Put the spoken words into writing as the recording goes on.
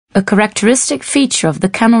A characteristic feature of the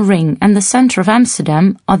Canal Ring and the centre of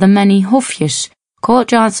Amsterdam are the many hofjes,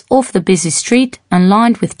 courtyards off the busy street and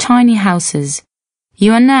lined with tiny houses.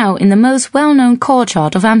 You are now in the most well-known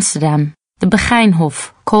courtyard of Amsterdam, the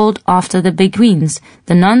Begijnhof, called after the Beguines,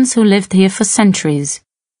 the nuns who lived here for centuries.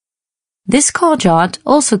 This courtyard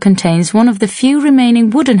also contains one of the few remaining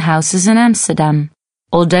wooden houses in Amsterdam,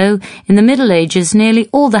 although in the Middle Ages nearly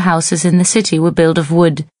all the houses in the city were built of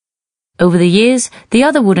wood. Over the years, the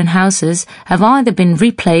other wooden houses have either been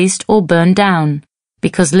replaced or burned down,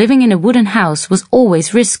 because living in a wooden house was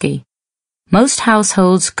always risky. Most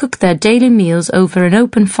households cook their daily meals over an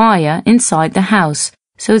open fire inside the house,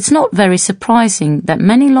 so it's not very surprising that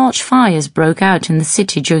many large fires broke out in the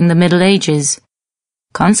city during the Middle Ages.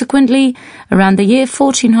 Consequently, around the year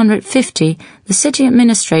 1450, the city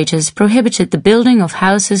administrators prohibited the building of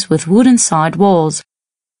houses with wooden side walls.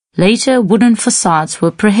 Later, wooden facades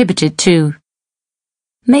were prohibited too.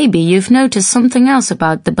 Maybe you've noticed something else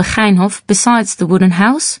about the Begijnhof besides the wooden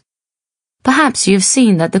house? Perhaps you've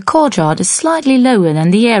seen that the courtyard is slightly lower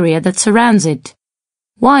than the area that surrounds it.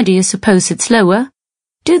 Why do you suppose it's lower?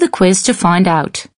 Do the quiz to find out.